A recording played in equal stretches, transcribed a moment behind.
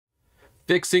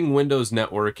Fixing Windows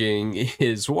networking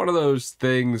is one of those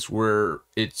things where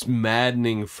it's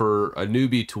maddening for a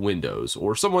newbie to Windows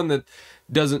or someone that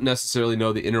doesn't necessarily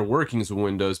know the inner workings of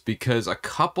Windows, because a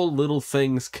couple little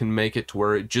things can make it to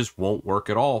where it just won't work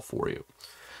at all for you.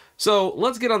 So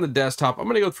let's get on the desktop. I'm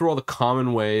going to go through all the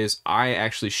common ways I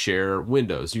actually share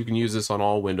Windows. You can use this on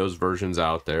all Windows versions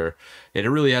out there. And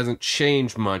it really hasn't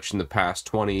changed much in the past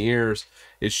 20 years.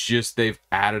 It's just they've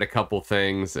added a couple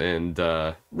things and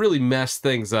really messed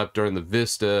things up during the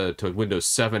Vista to Windows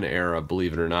 7 era,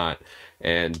 believe it or not.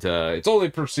 And it's only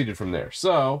proceeded from there.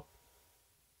 So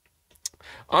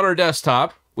on our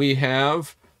desktop, we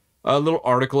have a little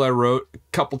article I wrote, a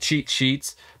couple cheat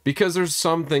sheets, because there's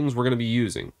some things we're going to be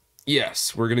using.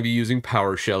 Yes, we're going to be using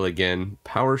PowerShell again.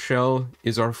 PowerShell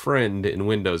is our friend in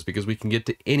Windows because we can get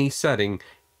to any setting,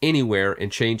 anywhere,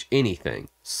 and change anything.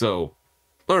 So,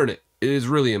 learn it. It is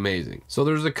really amazing. So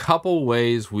there's a couple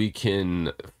ways we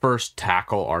can first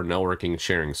tackle our networking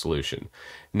sharing solution.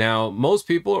 Now, most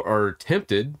people are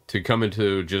tempted to come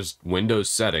into just Windows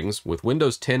settings. With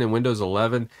Windows 10 and Windows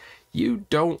 11, you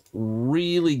don't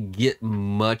really get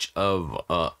much of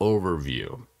an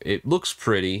overview. It looks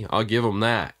pretty, I'll give them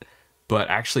that, but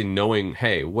actually knowing,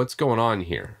 hey, what's going on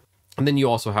here? And then you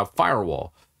also have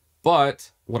firewall.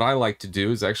 But what I like to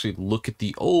do is actually look at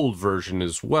the old version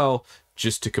as well,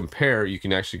 just to compare. You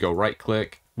can actually go right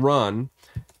click, run,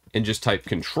 and just type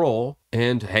control,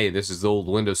 and hey, this is the old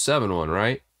Windows 7 one,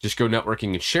 right? Just go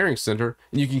networking and sharing center,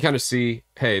 and you can kind of see,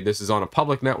 hey, this is on a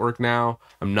public network now.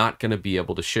 I'm not going to be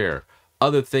able to share.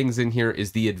 Other things in here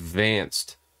is the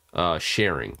advanced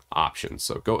sharing options.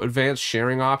 So go advanced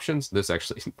sharing options. This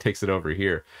actually takes it over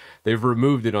here. They've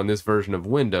removed it on this version of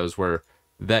Windows where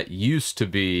that used to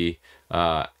be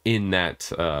in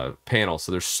that panel.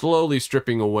 So they're slowly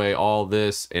stripping away all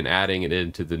this and adding it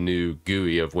into the new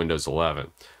GUI of Windows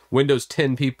 11. Windows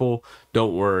 10 people,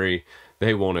 don't worry,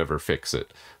 they won't ever fix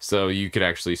it. So you could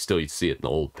actually still see it in the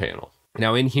old panel.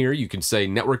 Now in here, you can say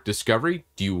network discovery.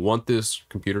 Do you want this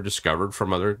computer discovered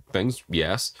from other things?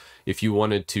 Yes. If you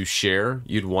wanted to share,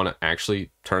 you'd want to actually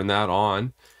turn that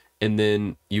on. And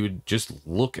then you would just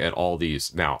look at all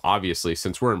these. Now, obviously,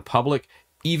 since we're in public,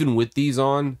 even with these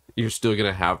on, you're still going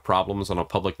to have problems on a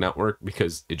public network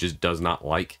because it just does not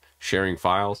like sharing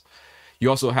files. You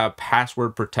also have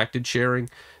password protected sharing.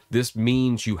 This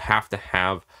means you have to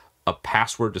have a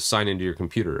password to sign into your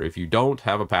computer. If you don't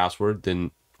have a password,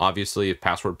 then obviously if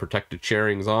password protected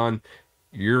sharing is on,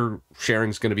 your sharing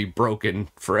is going to be broken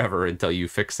forever until you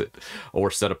fix it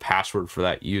or set a password for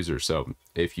that user. So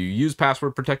if you use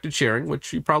password protected sharing,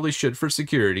 which you probably should for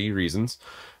security reasons,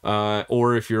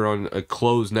 or if you're on a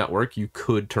closed network, you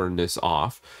could turn this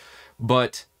off.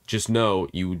 But just know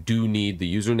you do need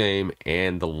the username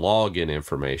and the login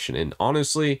information. And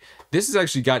honestly, this has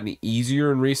actually gotten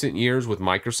easier in recent years with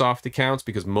Microsoft accounts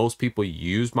because most people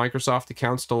use Microsoft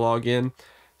accounts to log in.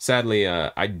 Sadly,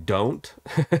 I don't.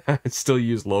 I still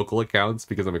use local accounts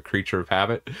because I'm a creature of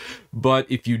habit. But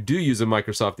if you do use a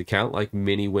Microsoft account, like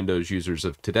many Windows users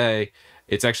of today,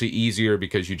 it's actually easier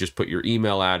because you just put your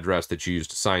email address that you use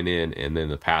to sign in and then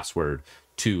the password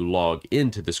to log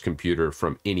into this computer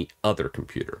from any other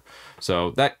computer.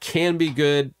 So that can be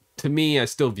good. To me, I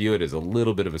still view it as a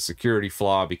little bit of a security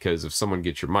flaw because if someone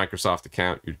gets your Microsoft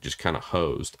account, you're just kind of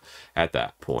hosed at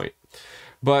that point.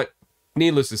 But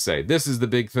needless to say, this is the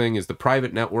big thing, is the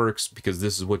private networks, because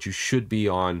this is what you should be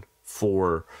on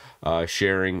for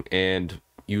sharing. And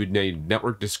you would need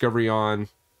network discovery on.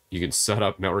 You can set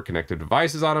up network connected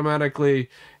devices automatically.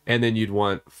 And then you'd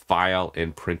want file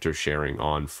and printer sharing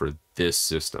on for this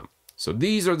system. So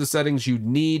these are the settings you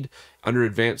need under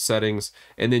advanced settings.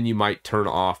 And then you might turn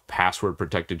off password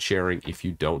protected sharing if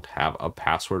you don't have a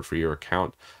password for your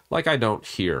account, like I don't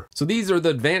here. So these are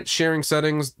the advanced sharing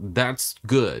settings. That's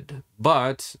good.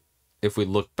 But if we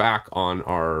look back on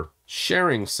our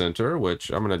sharing center, which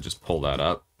I'm going to just pull that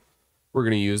up, we're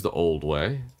going to use the old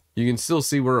way. You can still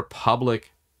see we're a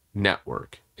public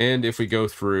network. And if we go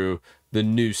through the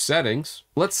new settings,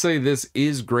 let's say this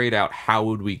is grayed out. How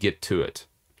would we get to it?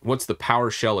 What's the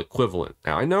PowerShell equivalent?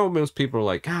 Now, I know most people are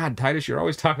like, God, Titus, you're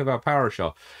always talking about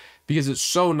PowerShell, because it's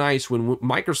so nice when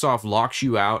Microsoft locks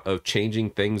you out of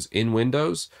changing things in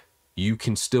Windows, you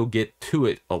can still get to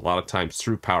it a lot of times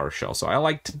through PowerShell. So I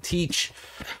like to teach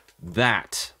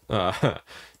that.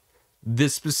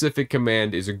 This specific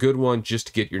command is a good one just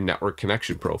to get your network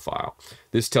connection profile.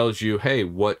 This tells you, hey,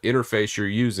 what interface you're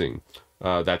using.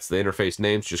 That's the interface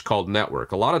name's just called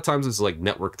network. A lot of times it's like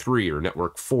network 3 or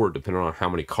network 4, depending on how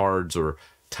many cards or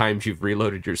times you've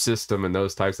reloaded your system and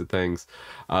those types of things.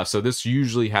 So this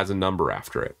usually has a number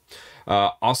after it.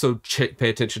 Also pay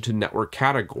attention to network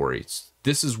categories.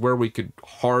 this is where we could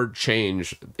hard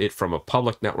change it from a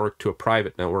public network to a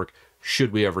private network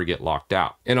should we ever get locked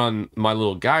out. And on my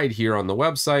little guide here on the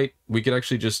website, we could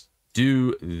actually just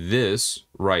do this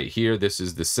right here. This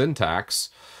is the syntax.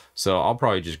 So I'll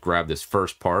probably just grab this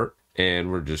first part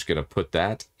and we're just going to put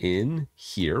that in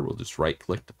here. We'll just right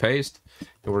click to paste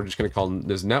and we're just going to call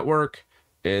this network.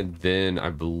 And then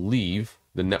I believe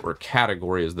the network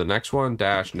category is the next one,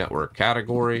 dash network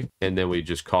category. And then we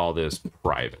just call this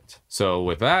private. So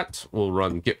with that, we'll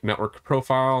run get network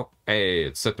profile. Hey,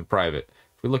 it's set to private.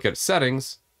 If we look at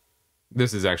settings,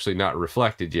 this is actually not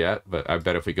reflected yet, but I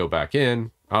bet if we go back in,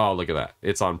 oh, look at that.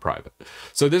 It's on private.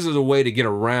 So this is a way to get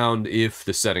around if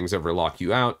the settings ever lock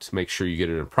you out, to make sure you get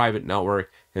it in a private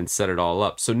network and set it all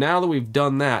up. So now that we've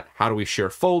done that, how do we share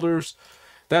folders?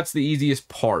 That's the easiest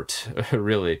part,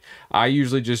 really. I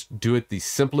usually just do it the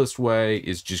simplest way,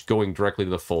 is just going directly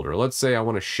to the folder. Let's say I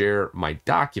want to share my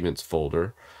documents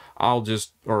folder. Or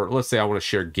let's say I want to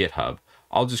share GitHub.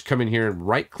 I'll just come in here and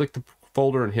right click the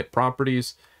folder and hit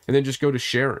properties, and then just go to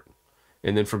sharing.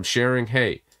 And then from sharing,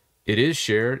 hey, it is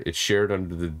shared. It's shared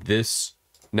under this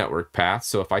network path.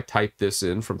 So if I type this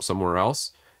in from somewhere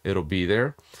else, it'll be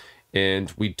there.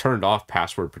 And we turned off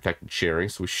password protected sharing,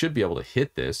 so we should be able to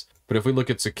hit this. But if we look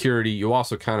at security, you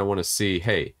also kind of want to see,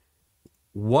 hey,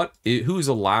 who's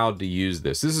allowed to use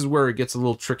this? This is where it gets a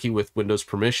little tricky with Windows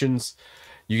permissions.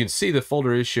 You can see the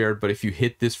folder is shared, but if you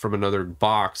hit this from another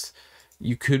box,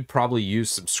 you could probably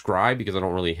use subscribe, because I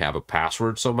don't really have a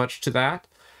password so much to that.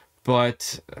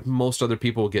 But most other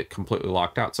people will get completely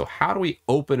locked out. So how do we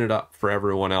open it up for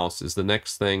everyone else is the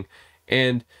next thing.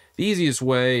 And the easiest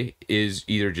way is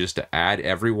either just to add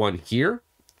everyone here,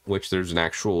 which there's an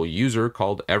actual user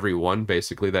called everyone,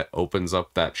 basically, that opens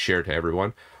up that share to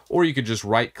everyone. Or you could just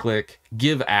right click,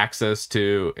 give access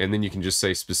to, and then you can just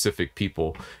say specific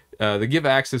people. The give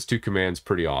access to command's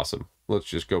pretty awesome. Let's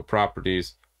just go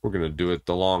properties. We're going to do it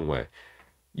the long way.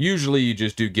 Usually you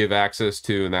just do give access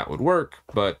to and that would work,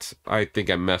 but I think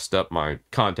I messed up my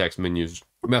context menus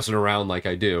messing around like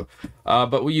I do.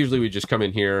 But we just come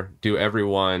in here, do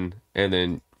everyone, and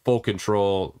then full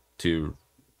control to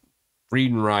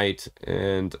read and write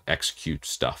and execute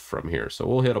stuff from here. So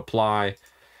we'll hit apply.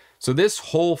 So this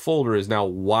whole folder is now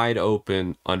wide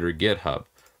open under GitHub,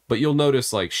 but you'll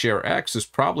notice like share X is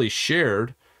probably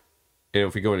shared. And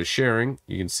if we go into sharing,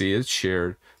 you can see it's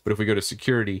shared. But if we go to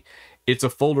security, it's a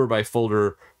folder by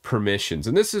folder permissions.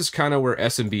 And this is kind of where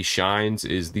SMB shines,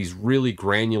 is these really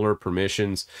granular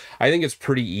permissions. I think it's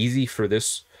pretty easy for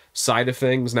this side of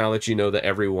things now that you know the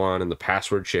everyone and the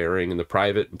password sharing and the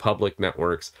private and public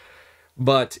networks.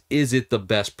 But is it the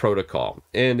best protocol?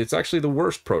 And it's actually the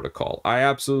worst protocol. I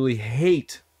absolutely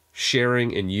hate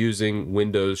sharing and using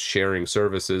Windows sharing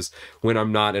services when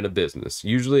I'm not in a business.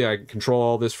 Usually I control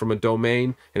all this from a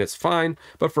domain and it's fine,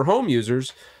 but for home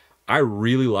users, I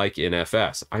really like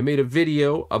NFS. I made a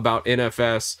video about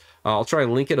NFS. I'll try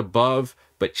and link it above,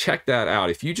 but check that out.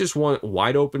 If you just want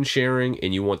wide open sharing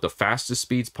and you want the fastest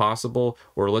speeds possible,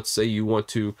 or let's say you want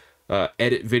to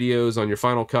edit videos on your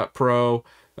Final Cut Pro,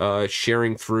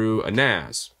 sharing through a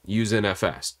NAS, use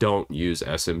NFS. Don't use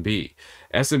SMB.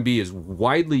 SMB is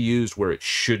widely used where it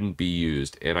shouldn't be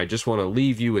used, and I just want to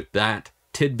leave you with that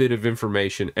tidbit of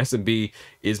information. SMB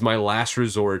is my last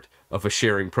resort of a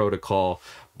sharing protocol,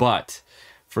 but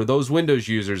for those Windows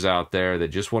users out there that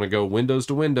just want to go Windows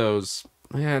to Windows,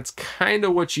 yeah, it's kind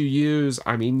of what you use.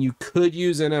 I mean, you could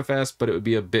use NFS, but it would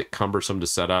be a bit cumbersome to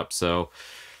set up, so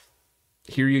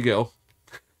here you go.